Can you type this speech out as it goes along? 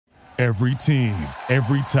Every team,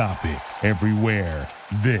 every topic, everywhere.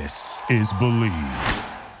 This is Believe.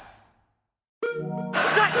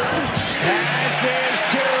 Pass is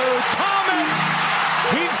to Thomas.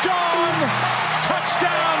 He's gone.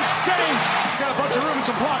 Touchdown, Saints. Got a bunch of room and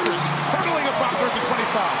some blockers. Hurdling a blocker at the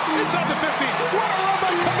 25. Inside the 50. What a run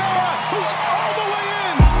by Kamara, who's all the way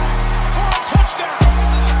in for a touchdown.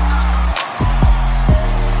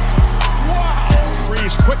 Wow.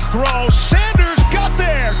 Breeze, quick throw. Sanders got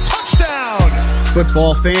there. Touchdown.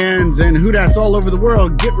 Football fans and Hootats all over the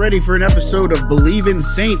world, get ready for an episode of Believe in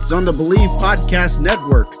Saints on the Believe Podcast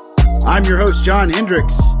Network. I'm your host, John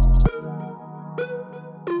Hendricks.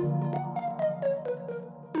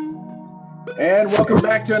 And welcome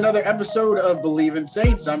back to another episode of Believe in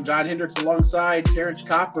Saints. I'm John Hendricks alongside Terrence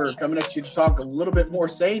Copper, coming at you to talk a little bit more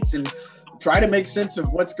Saints and try to make sense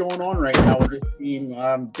of what's going on right now with this team.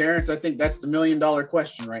 Terrence, I think that's the $1 million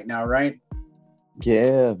question right now, right?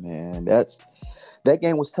 Yeah, man. That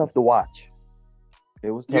game was tough to watch.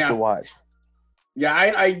 It was tough to watch. Yeah,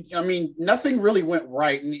 I mean, nothing really went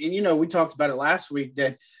right. And, you know, we talked about it last week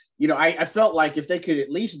that, you know, I felt like if they could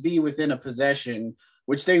at least be within a possession,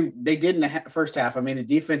 which they did in the first half. I mean, the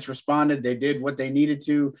defense responded. They did what they needed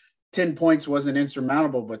to. 10 points wasn't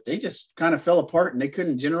insurmountable, but they just kind of fell apart and they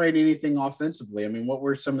couldn't generate anything offensively. I mean, what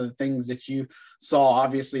were some of the things that you saw?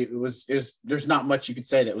 Obviously, there's not much you could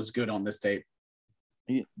say that was good on this tape.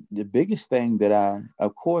 The biggest thing that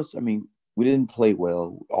we didn't play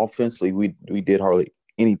well offensively. We did hardly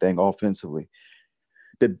anything offensively.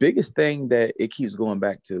 The biggest thing that it keeps going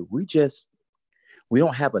back to, we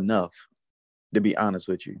don't have enough, to be honest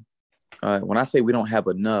with you. When I say we don't have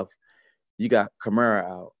enough, you got Kamara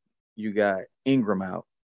out, you got Ingram out.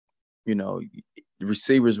 You know, the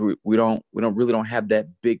receivers, we don't have that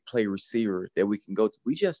big play receiver that we can go to.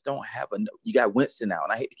 We just don't have enough. You got Winston out,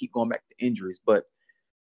 and I hate to keep going back to injuries, but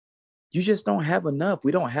you just don't have enough.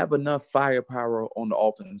 We don't have enough firepower on the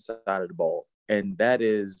offensive side of the ball. And that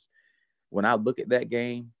is, when I look at that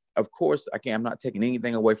game, of course, I'm not taking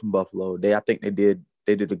anything away from Buffalo. I think they did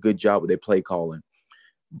a good job with their play calling.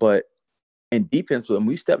 But in defense, when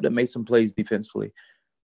we stepped up, made some plays defensively.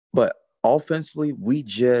 But offensively, we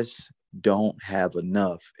just don't have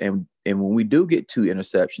enough. And when we do get 2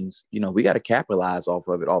 interceptions, you know, we got to capitalize off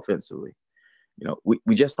of it offensively. You know,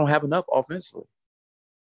 we just don't have enough offensively.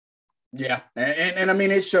 Yeah. And I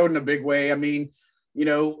mean, it showed in a big way. I mean, you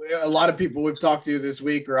know, a lot of people we've talked to this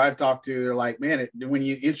week or I've talked to, they're like, man, when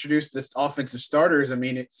you introduce this offensive starters, I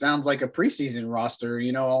mean, it sounds like a preseason roster,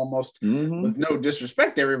 you know, almost with no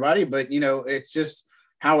disrespect to everybody, but, you know, it's just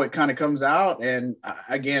how it kind of comes out. And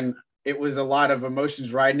again, it was a lot of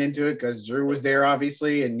emotions riding into it because Drew was there,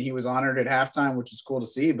 obviously, and he was honored at halftime, which is cool to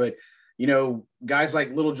see. But, you know, guys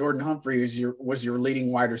like little Jordan Humphrey was your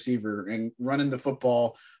leading wide receiver and running the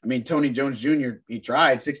football. I mean, Tony Jones Jr., he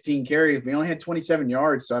tried 16 carries, but he only had 27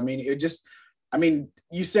 yards. So, I mean,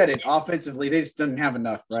 you said it offensively, they just didn't have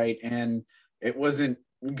enough, right? And it wasn't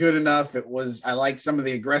good enough. I like some of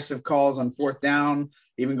the aggressive calls on 4th down,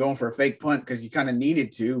 even going for a fake punt because you kind of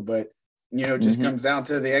needed to, but, you know, it just comes down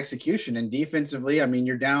to the execution. And defensively, I mean,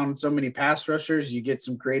 you're down so many pass rushers. You get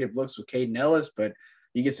some creative looks with Caden Ellis, but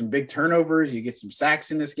you get some big turnovers, you get some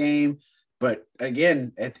sacks in this game. But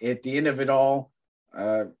again, at the end of it all,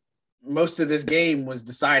 most of this game was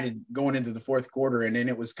decided going into the 4th quarter, and then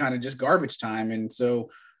it was kind of just garbage time. And so,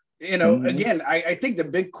 you know, again, I think the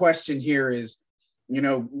big question here is, you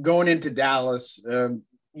know, going into Dallas,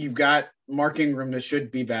 you've got Mark Ingram that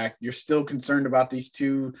should be back. You're still concerned about these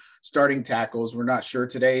 2 starting tackles. We're not sure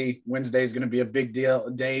today. Wednesday is going to be a big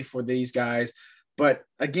day for these guys. But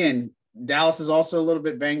again, Dallas is also a little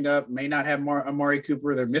bit banged up, may not have Amari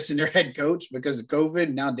Cooper. They're missing their head coach because of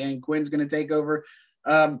COVID. Now Dan Quinn's going to take over.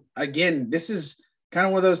 Again, this is kind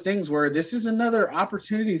of one of those things where this is another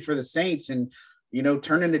opportunity for the Saints. And, you know,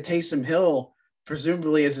 turning to Taysom Hill,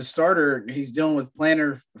 presumably as a starter, he's dealing with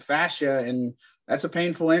plantar fascia, and that's a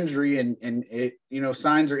painful injury. And it, you know,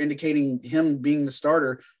 signs are indicating him being the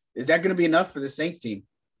starter. Is that going to be enough for the Saints team?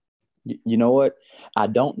 You know what? I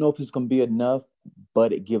don't know if it's going to be enough,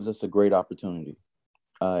 but it gives us a great opportunity.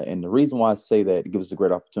 And the reason why I say that it gives us a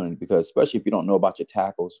great opportunity, because especially if you don't know about your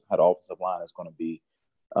tackles, how the offensive line is going to be,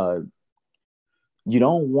 you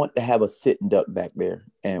don't want to have a sit and duck back there.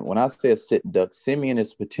 And when I say a sit and duck, Simeon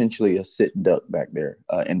is potentially a sit and duck back there.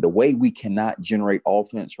 And the way we cannot generate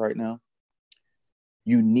offense right now,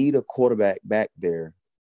 you need a quarterback back there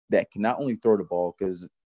that can not only throw the ball, because,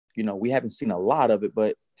 you know, we haven't seen a lot of it,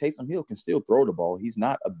 but Taysom Hill can still throw the ball. He's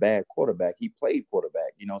not a bad quarterback. He played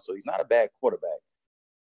quarterback, you know, so he's not a bad quarterback.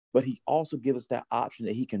 But he also gives us that option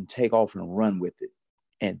that he can take off and run with it.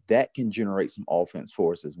 And that can generate some offense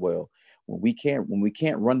for us as well. When we can't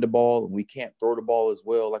run the ball and we can't throw the ball as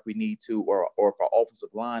well like we need to, or if our offensive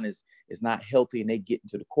line is not healthy and they get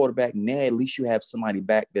into the quarterback, now at least you have somebody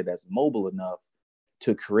back there that's mobile enough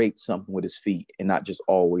to create something with his feet and not just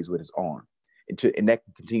always with his arm. And that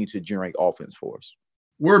can continue to generate offense for us.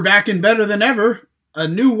 We're back and better than ever. A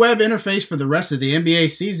new web interface for the rest of the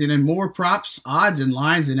NBA season and more props, odds, and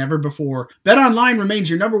lines than ever before. BetOnline remains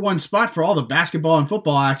your number one spot for all the basketball and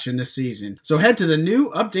football action this season. So head to the new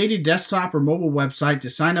updated desktop or mobile website to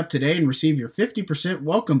sign up today and receive your 50%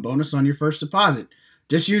 welcome bonus on your first deposit.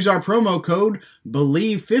 Just use our promo code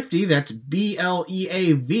BELIEVE50, that's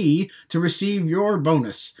BLEAV, to receive your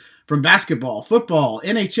bonus. From basketball, football,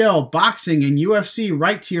 NHL, boxing, and UFC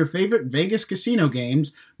right to your favorite Vegas casino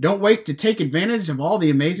games, don't wait to take advantage of all the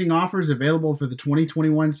amazing offers available for the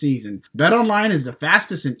 2021 season. BetOnline is the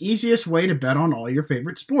fastest and easiest way to bet on all your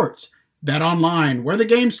favorite sports. BetOnline, where the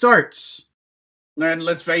game starts. And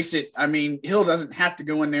let's face it, I mean, Hill doesn't have to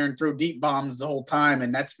go in there and throw deep bombs the whole time,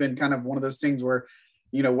 and that's been kind of one of those things where,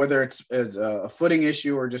 you know, whether it's as a footing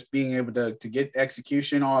issue or just being able to get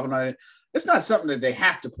execution on it, it's not something that they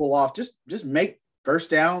have to pull off. Just make first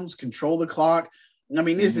downs, control the clock. I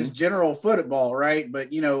mean, this is general football, right?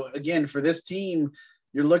 But, you know, again, for this team,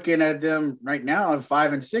 you're looking at them right now at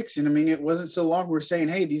 5-6. And I mean, it wasn't so long we're saying,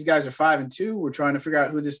 hey, these guys are 5-2. We're trying to figure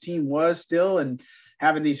out who this team was still, and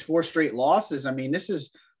having these 4 straight losses. I mean, this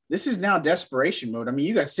is now desperation mode. I mean,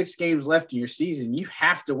 you got 6 games left in your season. You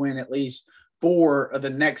have to win at least 4 of the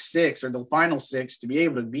next 6 or the final 6 to be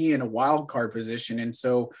able to be in a wild card position. And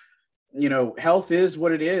so, you know, health is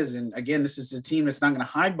what it is. And again, this is a team that's not going to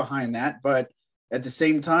hide behind that. But at the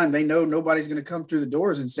same time, they know nobody's going to come through the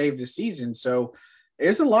doors and save the season. So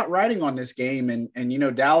there's a lot riding on this game. And you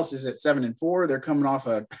know, Dallas is at 7-4. They're coming off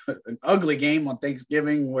an ugly game on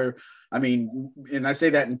Thanksgiving where, I mean, and I say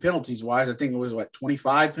that in penalties wise, I think it was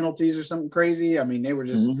 25 penalties or something crazy. I mean, they were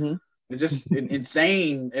just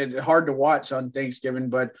insane and hard to watch on Thanksgiving.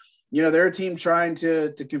 But you know, they're a team trying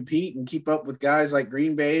to compete and keep up with guys like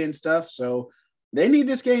Green Bay and stuff. So they need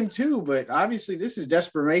this game too. But obviously this is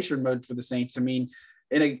desperation mode for the Saints. I mean,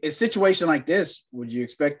 in a situation like this, would you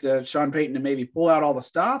expect Sean Payton to maybe pull out all the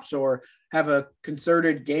stops or have a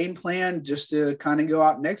concerted game plan just to kind of go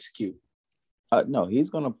out and execute? No, he's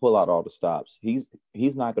going to pull out all the stops. He's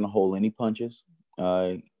not going to hold any punches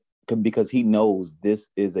because he knows this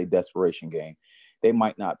is a desperation game. They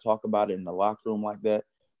might not talk about it in the locker room like that.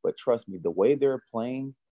 But trust me, the way they're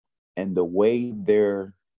playing and the way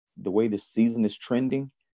the season is trending,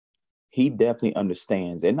 he definitely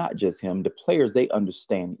understands. And not just him, the players, they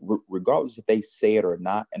understand, regardless if they say it or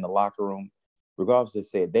not in the locker room, regardless if they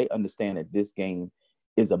say it, they understand that this game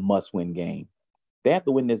is a must-win game. They have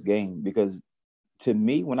to win this game because, to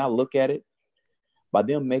me, when I look at it, by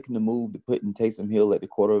them making the move to putting Taysom Hill at the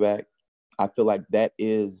quarterback, I feel like that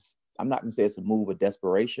is, I'm not going to say it's a move of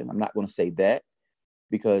desperation. I'm not going to say that,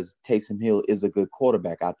 because Taysom Hill is a good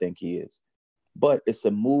quarterback. I think he is. But it's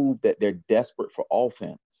a move that they're desperate for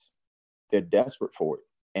offense. They're desperate for it.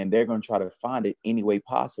 And they're going to try to find it any way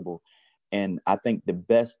possible. And I think the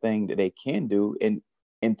best thing that they can do,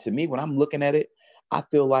 and to me, when I'm looking at it, I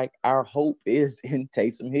feel like our hope is in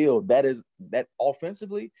Taysom Hill. That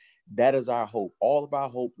offensively, that is our hope. All of our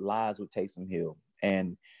hope lies with Taysom Hill.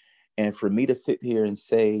 And for me to sit here and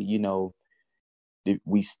say, you know,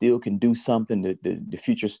 we still can do something. The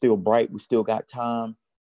future's still bright. We still got time.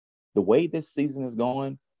 The way this season is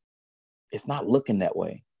going, it's not looking that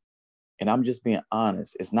way. And I'm just being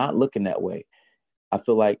honest. It's not looking that way. I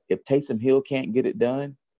feel like if Taysom Hill can't get it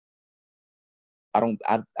done,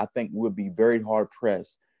 I think we'll be very hard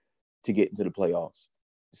pressed to get into the playoffs.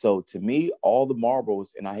 So to me, all the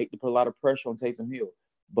marbles, and I hate to put a lot of pressure on Taysom Hill,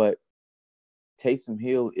 but Taysom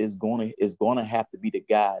Hill is going to have to be the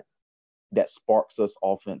guy that sparks us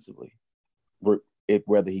offensively,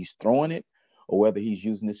 whether he's throwing it or whether he's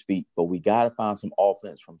using his feet. But we got to find some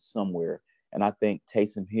offense from somewhere. And I think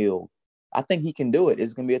Taysom Hill, I think he can do it.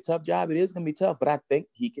 It's going to be a tough job. It is going to be tough, but I think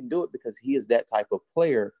he can do it because he is that type of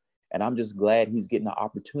player. And I'm just glad he's getting the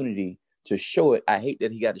opportunity to show it. I hate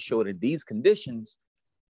that he got to show it in these conditions,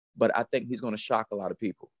 but I think he's going to shock a lot of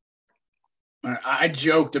people. I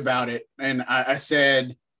joked about it, and I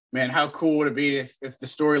said, man, how cool would it be if the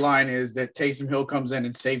storyline is that Taysom Hill comes in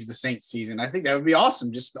and saves the Saints season? I think that would be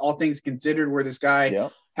awesome, just all things considered, where this guy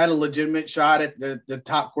had a legitimate shot at the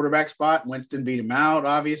top quarterback spot. Winston beat him out,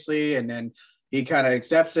 obviously, and then he kind of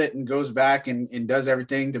accepts it and goes back and does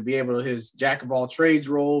everything to be able to his jack of all trades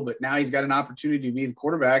role. But now he's got an opportunity to be the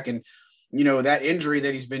quarterback. And, you know, that injury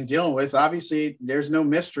that he's been dealing with, obviously there's no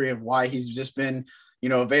mystery of why he's just been, you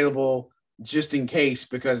know, available just in case,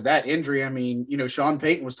 because that injury, I mean, Sean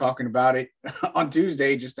Payton was talking about it on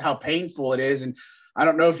Tuesday, just how painful it is. And I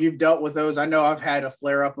don't know if you've dealt with those. I know I've had a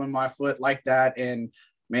flare up on my foot like that. And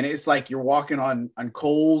man, it's like you're walking on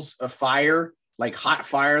coals of fire, like hot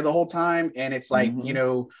fire the whole time. And it's like,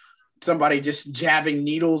 somebody just jabbing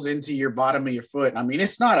needles into your bottom of your foot. I mean,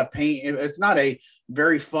 it's not a pain. It's not a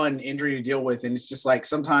very fun injury to deal with. And it's just like,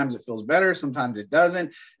 sometimes it feels better, sometimes it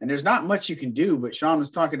doesn't. And there's not much you can do, but Sean was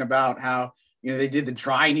talking about how, they did the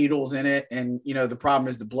dry needles in it. And, the problem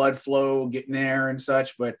is the blood flow getting there and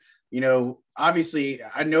such. But, obviously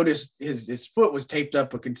I noticed his foot was taped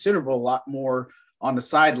up a considerable lot more on the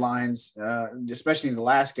sidelines, especially in the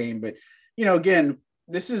last game. But, again,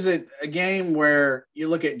 this is a game where you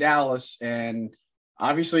look at Dallas, and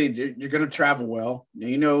obviously you're going to travel well.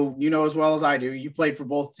 You know as well as I do. You played for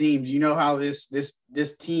both teams. You know how this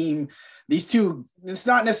team, these two, it's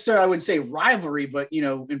not necessarily, I would say, rivalry, but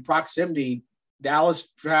in proximity, Dallas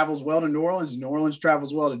travels well to New Orleans. New Orleans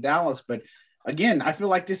travels well to Dallas. But again, I feel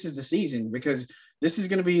like this is the season, because this is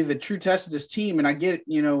going to be the true test of this team. And I get,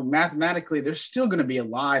 mathematically, they're still going to be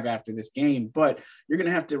alive after this game, but you're going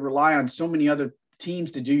to have to rely on so many other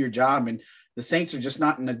teams to do your job. And the Saints are just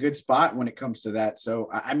not in a good spot when it comes to that.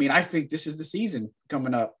 So, I mean, I think this is the season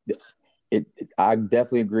coming up. I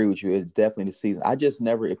definitely agree with you. It's definitely the season. I just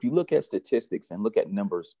never, if you look at statistics and look at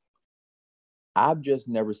numbers, I've just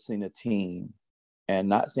never seen a team, and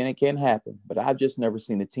not saying it can't happen, but I've just never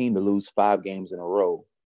seen a team to lose 5 games in a row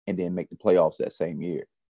and then make the playoffs that same year.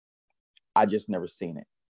 I just never seen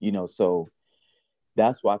it, so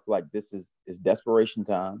that's why I feel like this is desperation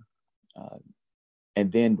time. And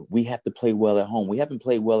then we have to play well at home. We haven't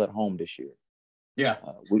played well at home this year. Yeah.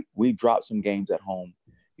 We dropped some games at home,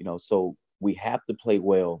 so we have to play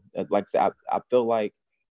well. Like I said, I feel like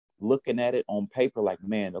looking at it on paper, like,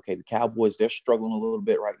 man, okay, the Cowboys, they're struggling a little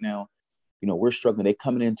bit right now. We're struggling. They're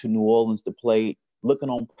coming into New Orleans to play. Looking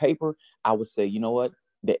on paper, I would say, you know what,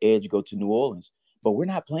 the edge go to New Orleans. But we're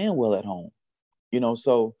not playing well at home,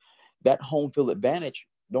 so that home field advantage,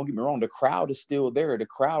 don't get me wrong, the crowd is still there. The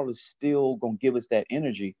crowd is still going to give us that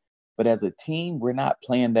energy. But as a team, we're not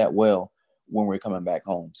playing that well when we're coming back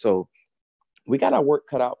home. So we got our work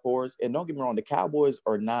cut out for us. And don't get me wrong, the Cowboys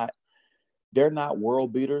they're not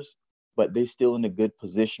world beaters, but they're still in a good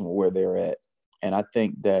position where they're at. And I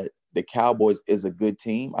think that the Cowboys is a good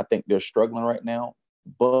team. I think they're struggling right now,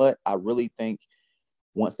 but I really think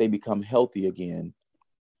once they become healthy again,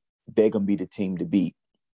 they're going to be the team to beat.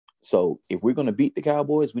 So if we're going to beat the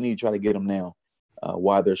Cowboys, we need to try to get them now.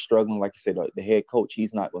 While they're struggling, like you said, the head coach,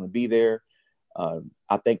 he's not going to be there.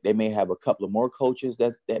 I think they may have a couple of more coaches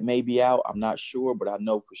that may be out. I'm not sure, but I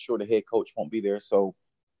know for sure the head coach won't be there. So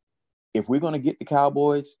if we're going to get the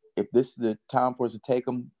Cowboys, if this is the time for us to take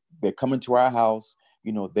them, they're coming to our house.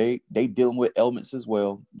 They dealing with elements as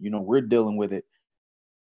well. We're dealing with it.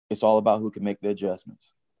 It's all about who can make the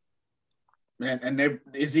adjustments. Man, and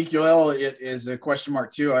Ezekiel Elliott is a question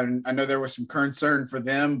mark too. I know there was some concern for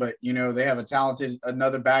them, but they have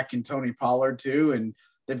another back in Tony Pollard too, and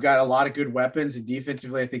they've got a lot of good weapons. And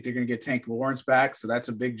defensively, I think they're going to get Tank Lawrence back, so that's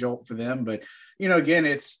a big jolt for them. But again,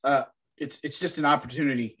 it's just an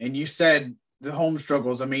opportunity. And you said the home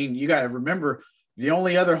struggles. I mean, you got to remember the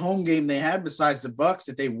only other home game they had besides the Bucs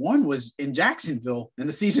that they won was in Jacksonville in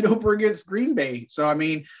the season opener against Green Bay. So I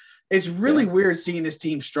mean, it's really weird seeing this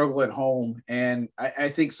team struggle at home. And I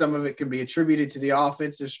think some of it can be attributed to the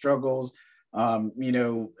offensive struggles.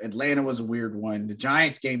 Atlanta was a weird one. The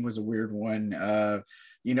Giants game was a weird one.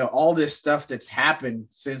 All this stuff that's happened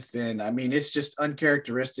since then. I mean, it's just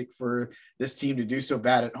uncharacteristic for this team to do so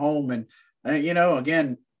bad at home. And,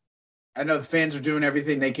 again, I know the fans are doing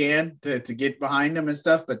everything they can to get behind them and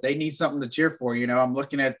stuff, but they need something to cheer for. I'm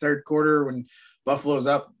looking at third quarter when Buffalo's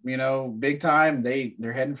up, big time.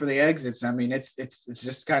 They're heading for the exits. I mean, it's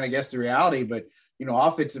just kind of guess the reality, but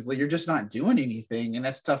offensively, you're just not doing anything, and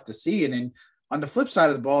that's tough to see. And then on the flip side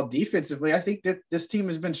of the ball, defensively, I think that this team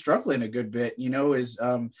has been struggling a good bit.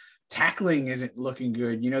 Tackling isn't looking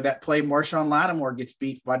good. That play Marshawn Lattimore gets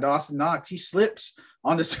beat by Dawson Knox. He slips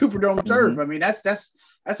on the Superdome turf. I mean,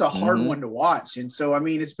 that's a hard one to watch. And so, I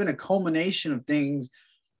mean, it's been a culmination of things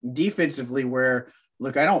defensively where,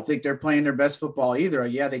 look, I don't think they're playing their best football either.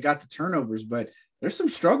 Yeah, they got the turnovers, but there's some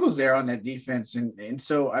struggles there on that defense. And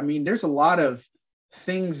so, I mean, there's a lot of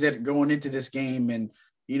things that are going into this game. And,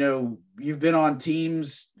 you've been on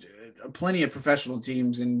teams, plenty of professional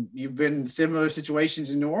teams, and you've been in similar situations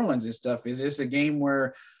in New Orleans and stuff. Is this a game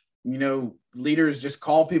where, leaders just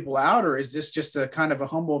call people out, or is this just a kind of a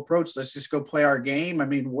humble approach? Let's just go play our game. I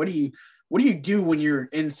mean, what do you do when you're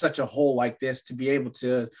in such a hole like this to be able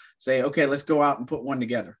to say, okay, let's go out and put one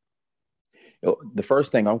together? The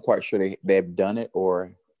first thing, I'm quite sure they've done it,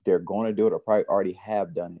 or they're going to do it, or probably already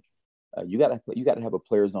have done it. You got to have a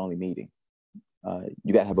players only meeting.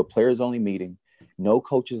 You got to have a players only meeting. No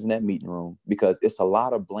coaches in that meeting room, because it's a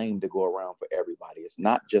lot of blame to go around for everybody. It's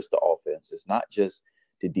not just the offense. It's not just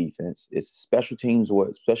the defense. It's special teams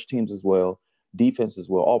as well, defense as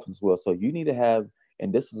well, offense as well. So you need to have,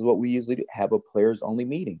 and this is what we usually do, have a players only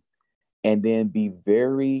meeting, and then be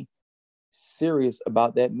very serious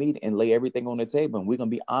about that meeting and lay everything on the table. And we're going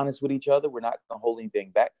to be honest with each other. We're not going to hold anything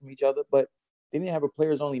back from each other, but they need to have a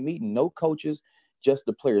players only meeting. No coaches, just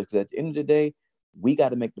the players. Because at the end of the day, we got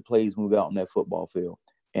to make the plays when we're out on that football field.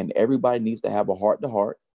 And everybody needs to have a heart to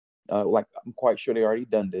heart. Like I'm quite sure they already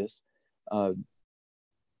done this.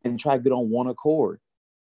 And try to get on one accord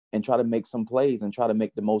and try to make some plays and try to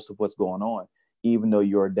make the most of what's going on. Even though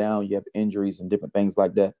you're down, you have injuries and different things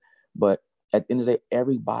like that. But at the end of the day,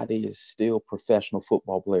 everybody is still professional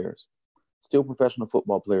football players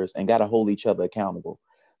and got to hold each other accountable.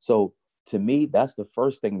 So to me, that's the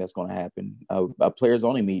first thing that's going to happen, a players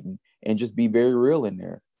only meeting, and just be very real in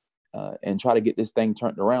there and try to get this thing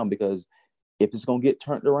turned around, because if it's going to get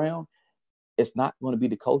turned around, it's not going to be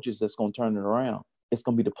the coaches that's going to turn it around. It's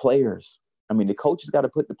going to be the players. I mean, the coaches got to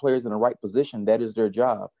put the players in the right position. That is their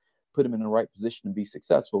job. Put them in the right position to be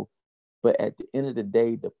successful. But at the end of the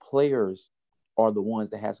day, the players are the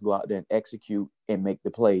ones that has to go out there and execute and make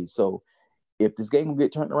the plays. So if this game will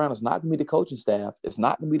get turned around, it's not going to be the coaching staff. It's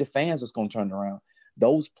not going to be the fans that's going to turn it around.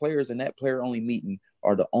 Those players in that player-only meeting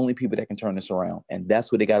are the only people that can turn this around. And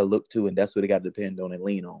that's what they got to look to, and that's what they got to depend on and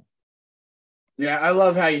lean on. Yeah, I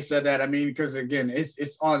love how you said that. I mean, because again,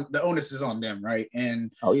 it's on the onus is on them, right?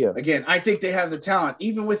 And again, I think they have the talent,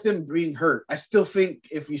 even with them being hurt. I still think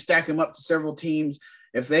if you stack them up to several teams,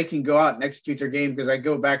 if they can go out and execute their game, because I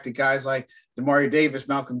go back to guys like Demario Davis,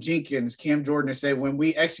 Malcolm Jenkins, Cam Jordan, and say, when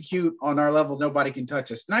we execute on our level, nobody can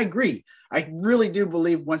touch us. And I agree. I really do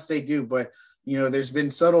believe once they do, but there's been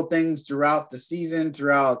subtle things throughout the season,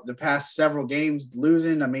 throughout the past several games,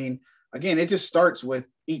 losing. I mean, again, it just starts with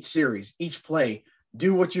each series, each play.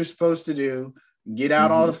 Do what you're supposed to do. Get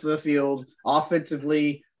out off the field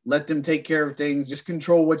offensively. Let them take care of things. Just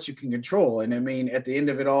control what you can control. And I mean, at the end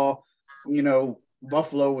of it all,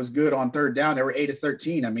 Buffalo was good on third down. They were 8 of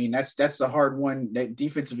 13. I mean, that's a hard one. That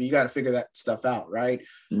defensively, you got to figure that stuff out, right?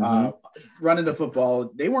 Running the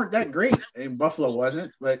football, they weren't that great, and Buffalo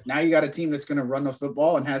wasn't. But now you got a team that's going to run the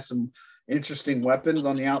football and has some interesting weapons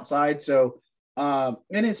on the outside. So, and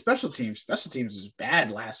in special teams was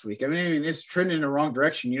bad last week. I mean, it's trending in the wrong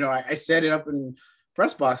direction. I set it up in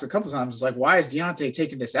press box a couple of times. It's like, why is Deontay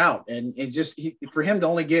taking this out? And it just for him to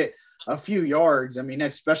only get a few yards. I mean,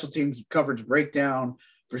 that's special teams coverage breakdown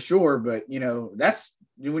for sure. But that's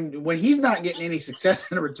when he's not getting any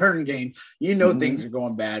success in a return game, things are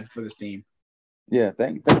going bad for this team. Yeah,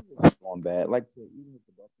 things are going bad. Like I said, even with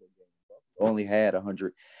the Buffalo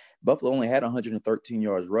game, Buffalo only had 113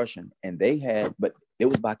 yards rushing, and but it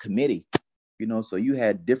was by committee, so you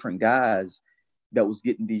had different guys that was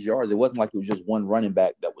getting these yards. It wasn't like it was just one running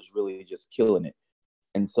back that was really just killing it.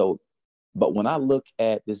 And so, but when I look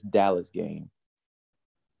at this Dallas game,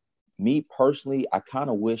 me personally, I kind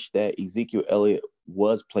of wish that Ezekiel Elliott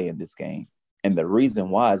was playing this game. And the reason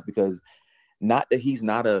why is because not that he's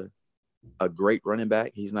not a great running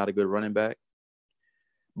back. He's not a good running back.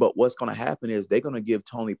 But what's going to happen is they're going to give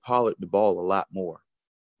Tony Pollard the ball a lot more.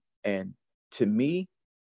 And to me,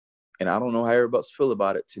 and I don't know how everybody else feel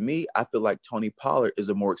about it, to me, I feel like Tony Pollard is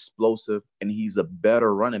a more explosive and he's a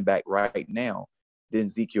better running back right now than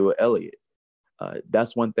Ezekiel Elliott.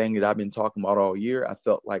 That's one thing that I've been talking about all year. I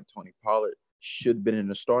felt like Tony Pollard should have been in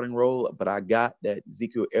the starting role, but I got that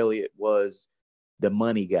Ezekiel Elliott was the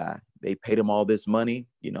money guy. They paid him all this money.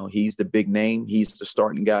 He's the big name. He's the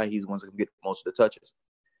starting guy. He's the one that can get most of the touches.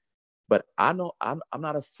 But I know I'm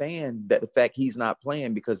not a fan that the fact he's not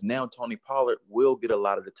playing, because now Tony Pollard will get a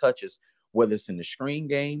lot of the touches, whether it's in the screen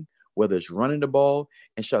game, whether it's running the ball.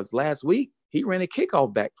 And shucks, last week, he ran a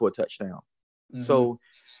kickoff back for a touchdown. So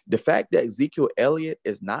the fact that Ezekiel Elliott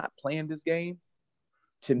is not playing this game,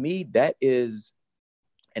 to me, that is,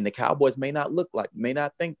 and the Cowboys may not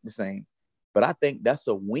think the same, but I think that's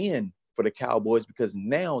a win for the Cowboys, because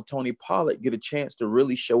now Tony Pollard get a chance to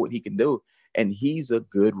really show what he can do. And he's a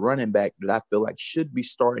good running back that I feel like should be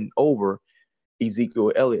starting over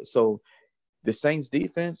Ezekiel Elliott. So the Saints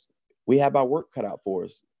defense, we have our work cut out for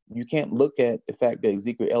us. You can't look at the fact that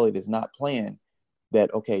Ezekiel Elliott is not playing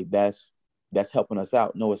that, okay, that's helping us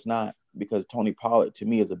out. No, it's not, because Tony Pollard, to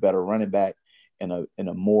me, is a better running back and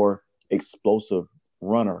a more explosive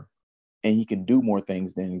runner, and he can do more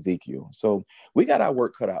things than Ezekiel. So we got our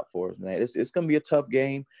work cut out for us, man. It's going to be a tough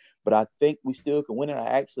game, but I think we still can win it. I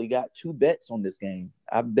actually got 2 bets on this game.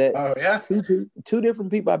 I bet Oh yeah, two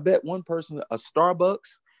different people. I bet one person a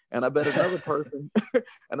Starbucks, and I bet another person,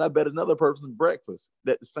 breakfast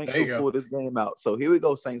that the Saints will pull this game out. So here we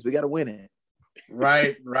go, Saints. We got to win it.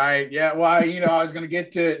 Right. Yeah. Well, I was going to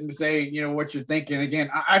get to it and say, what you're thinking. Again,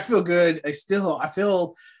 I feel good.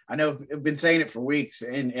 I know I've been saying it for weeks,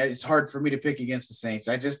 and it's hard for me to pick against the Saints.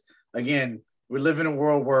 We live in a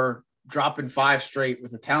world where dropping 5 straight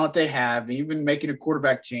with the talent they have, even making a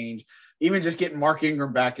quarterback change, even just getting Mark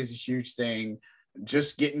Ingram back is a huge thing.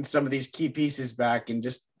 Just getting some of these key pieces back and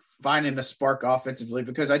just finding a spark offensively,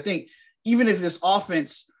 because I think even if this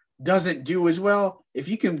offense doesn't do as well, if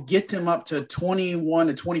you can get them up to 21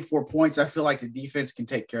 to 24 points, I feel like the defense can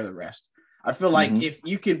take care of the rest. I feel like if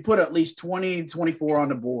you can put at least 20, 24 on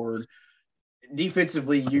the board,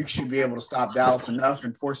 defensively, you should be able to stop Dallas enough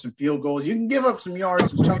and force some field goals. You can give up some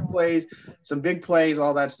yards, some chunk plays, some big plays,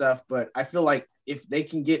 all that stuff. But I feel like if they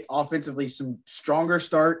can get offensively some stronger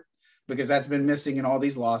start, because that's been missing in all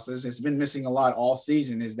these losses, it's been missing a lot all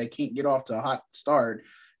season, is they can't get off to a hot start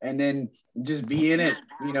and then just be in it,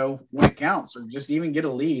 when it counts, or just even get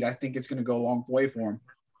a lead. I think it's going to go a long way for them.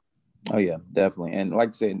 Oh yeah, definitely. And like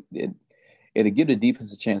I said, it'll give the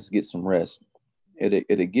defense a chance to get some rest.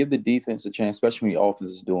 It'll give the defense a chance, especially when the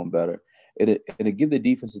offense is doing better. It'll give the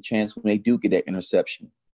defense a chance when they do get that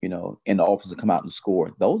interception, and the offense will come out and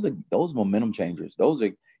score. Those momentum changers. Those are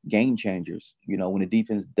game changers. When the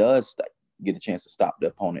defense does get a chance to stop the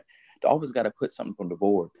opponent, the offense got to put something from the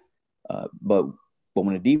board. But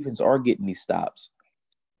when the defense are getting these stops,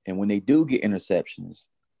 and when they do get interceptions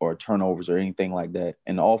or turnovers or anything like that,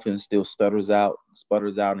 and the offense still sputters out,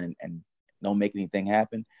 and don't make anything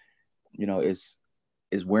happen,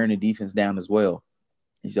 is wearing the defense down as well.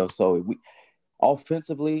 So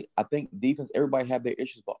offensively, I think defense, everybody have their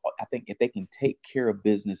issues, but I think if they can take care of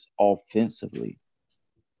business offensively,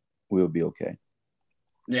 we'll be okay.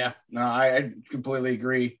 Yeah, no, I completely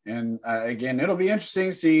agree. And again, it'll be interesting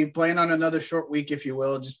to see, playing on another short week, if you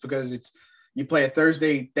will, just because you play a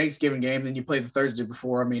Thursday Thanksgiving game, then you play the Thursday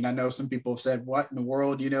before. I mean, I know some people have said, what in the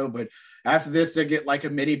world, but after this, they get like a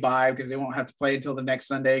mini bye because they won't have to play until the next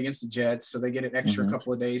Sunday against the Jets. So they get an extra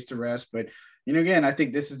couple of days to rest. But, again, I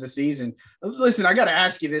think this is the season. Listen, I got to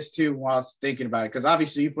ask you this too while I was thinking about it, because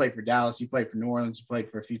obviously you played for Dallas, you played for New Orleans, you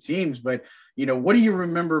played for a few teams, but what do you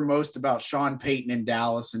remember most about Sean Payton in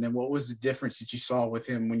Dallas? And then what was the difference that you saw with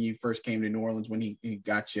him when you first came to New Orleans, when he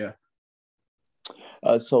got you?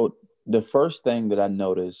 So the first thing that I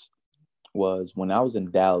noticed was when I was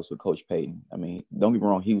in Dallas with Coach Payton. I mean, don't get me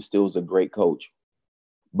wrong, he still was a great coach,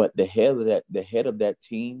 but the head of that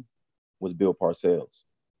team was Bill Parcells.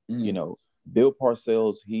 Bill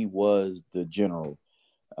Parcells, he was the general.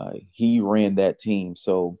 He ran that team.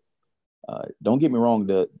 So don't get me wrong,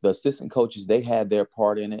 the assistant coaches, they had their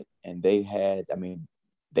part in it, and they had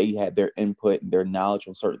their input and their knowledge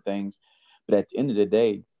on certain things. But at the end of the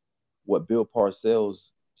day, what Bill Parcells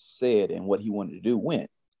said and what he wanted to do went.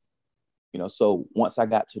 So once I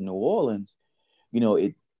got to New Orleans,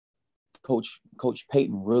 Coach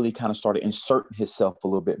Payton really kind of started inserting himself a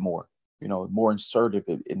little bit more, more assertive,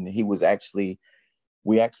 and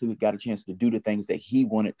we actually got a chance to do the things that he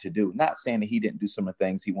wanted to do. Not saying that he didn't do some of the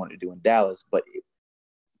things he wanted to do in Dallas, but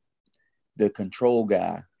the control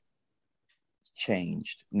guy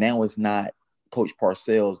changed. Now it's not Coach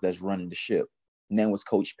Parcells that's running the ship. Now it's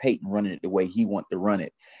Coach Payton running it the way he wants to run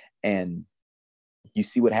it. And you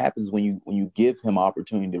see what happens when you give him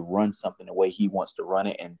opportunity to run something the way he wants to run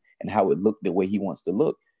it, and how it looked the way he wants to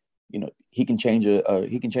look. He can change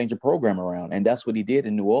a program around, and that's what he did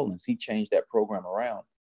in New Orleans. He changed that program around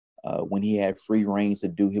when he had free reins to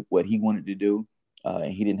do what he wanted to do,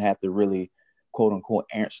 and he didn't have to really, quote unquote,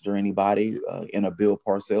 answer to anybody in a Bill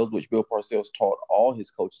Parcells, which Bill Parcells taught all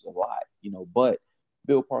his coaches a lot, but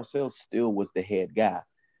Bill Parcells still was the head guy.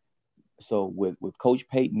 So with Coach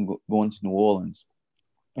Payton going to New Orleans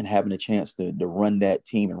and having a chance to run that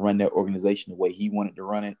team and run that organization the way he wanted to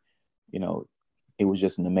run it, it was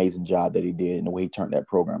just an amazing job that he did, and the way he turned that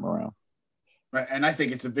program around. Right. And I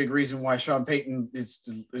think it's a big reason why Sean Payton is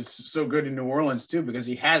so good in New Orleans too, because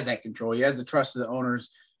he has that control. He has the trust of the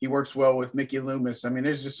owners. He works well with Mickey Loomis. I mean,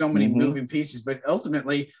 there's just so many moving pieces, but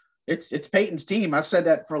ultimately it's Payton's team. I've said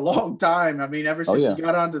that for a long time. I mean, ever since he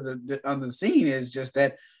got onto the scene, is just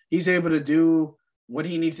that he's able to do what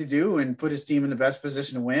he needs to do and put his team in the best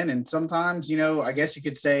position to win. And sometimes, I guess you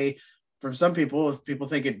could say, from some people, if people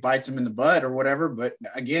think it bites him in the butt or whatever, but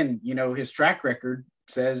again, his track record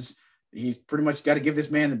says he's pretty much got to give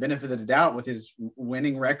this man the benefit of the doubt with his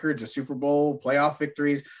winning records, a Super Bowl, playoff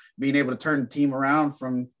victories, being able to turn the team around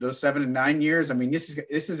from those 7 and 9 years. I mean, this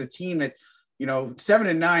is a team that, 7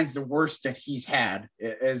 and 9 is the worst that he's had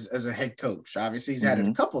as a head coach. Obviously he's had it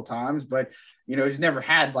a couple of times, but he's never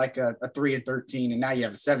had like a 3 and 13, and now you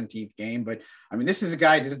have a 17th game. But I mean, this is a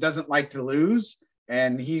guy that doesn't like to lose,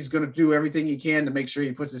 and he's going to do everything he can to make sure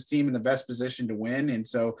he puts his team in the best position to win. And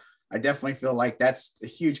so I definitely feel like that's a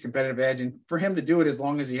huge competitive edge. And for him to do it as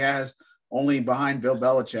long as he has, only behind Bill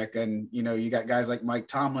Belichick. And, you got guys like Mike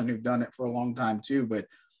Tomlin who've done it for a long time too. But,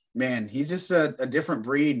 man, he's just a different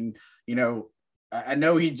breed. And, I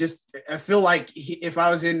know I feel like if I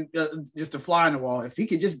was in just a fly on the wall, if he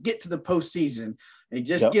could just get to the postseason and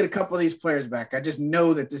just get a couple of these players back, I just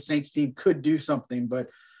know that the Saints team could do something. But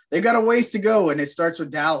they've got a ways to go, and it starts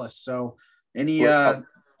with Dallas. So go ahead.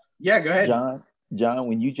 John,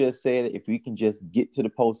 when you just said if we can just get to the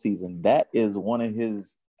postseason, that is one of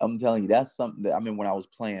his – I'm telling you, that's something that – when I was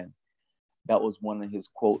playing, that was one of his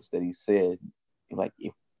quotes that he said, like,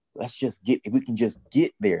 if we can just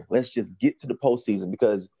get there, let's just get to the postseason,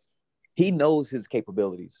 because he knows his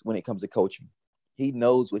capabilities when it comes to coaching. He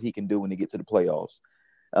knows what he can do when he gets to the playoffs.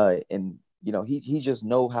 He just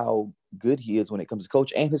know how good he is when it comes to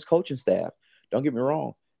coach and his coaching staff. Don't get me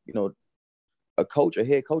wrong. A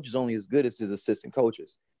head coach is only as good as his assistant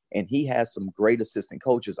coaches, and he has some great assistant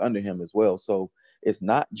coaches under him as well. So it's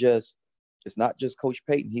not just Coach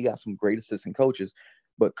Payton. He got some great assistant coaches,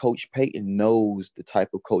 but Coach Payton knows the type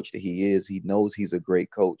of coach that he is. He knows he's a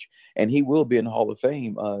great coach, and he will be in the Hall of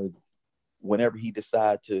Fame whenever he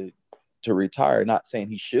decides to retire. Not saying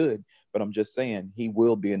he should, but I'm just saying he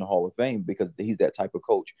will be in the Hall of Fame because he's that type of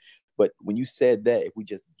coach. But when you said that, if we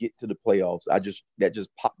just get to the playoffs, that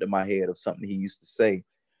just popped in my head of something he used to say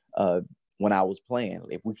when I was playing.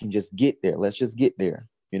 If we can just get there, let's just get there.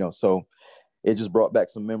 So it just brought back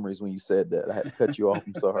some memories when you said that. I had to cut you off.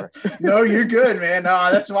 I'm sorry. No, you're good, man.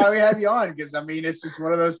 That's why we have you on, because it's just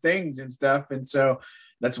one of those things and stuff. And so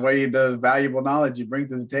that's why the valuable knowledge you bring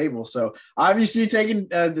to the table. So obviously you're taking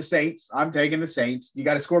the Saints. I'm taking the Saints. You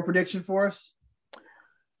got a score prediction for us?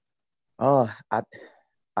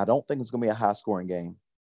 I don't think it's going to be a high-scoring game.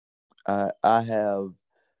 I have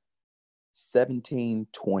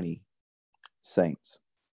 17-20 Saints.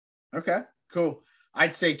 Okay, cool.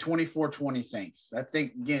 I'd say 24-20 Saints. I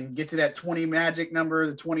think, again, get to that 20 magic number,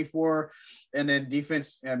 the 24, and then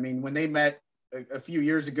defense. I mean, when they met a few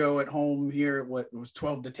years ago at home here, it was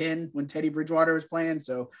 12-10 when Teddy Bridgewater was playing.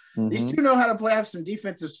 So these two know how to play, have some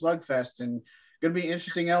defensive slugfest, and going to be an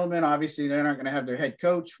interesting element. Obviously, they're not going to have their head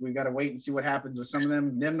coach. We've got to wait and see what happens with some of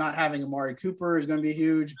them. Them not having Amari Cooper is going to be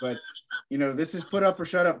huge, but this is put up or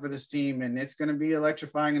shut up for this team, and it's going to be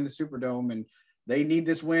electrifying in the Superdome, and they need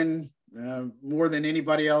this win more than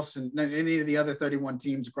anybody else and any of the other 31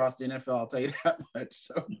 teams across the NFL. I'll tell you that much.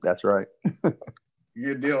 So that's right.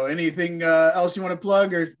 Good deal. Anything else you want to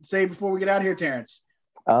plug or say before we get out of here, Terrence?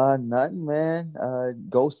 Nothing, man.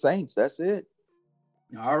 Go Saints. That's it.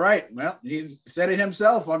 All right. Well, he's said it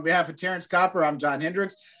himself. On behalf of Terrence Copper, I'm John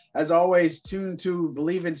Hendricks. As always, tune to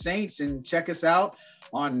Believe in Saints and check us out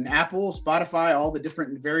on Apple, Spotify, all the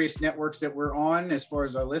different various networks that we're on as far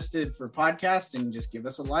as are listed for podcasts, and just give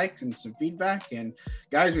us a like and some feedback. And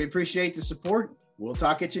guys, we appreciate the support. We'll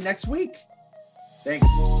talk at you next week. Thanks.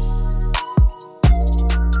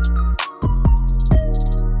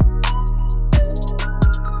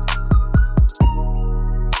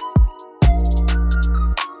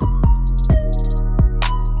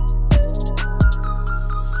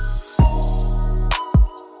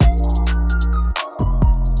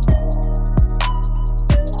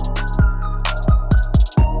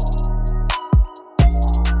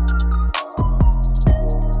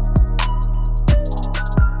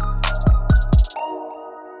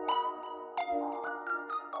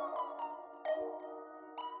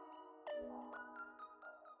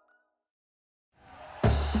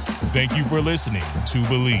 Thank you for listening to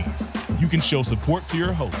Believe. You can show support to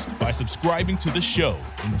your host by subscribing to the show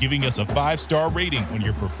and giving us a 5-star rating on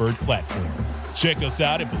your preferred platform. Check us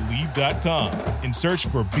out at Believe.com and search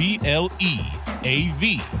for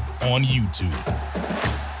BLEAV on YouTube.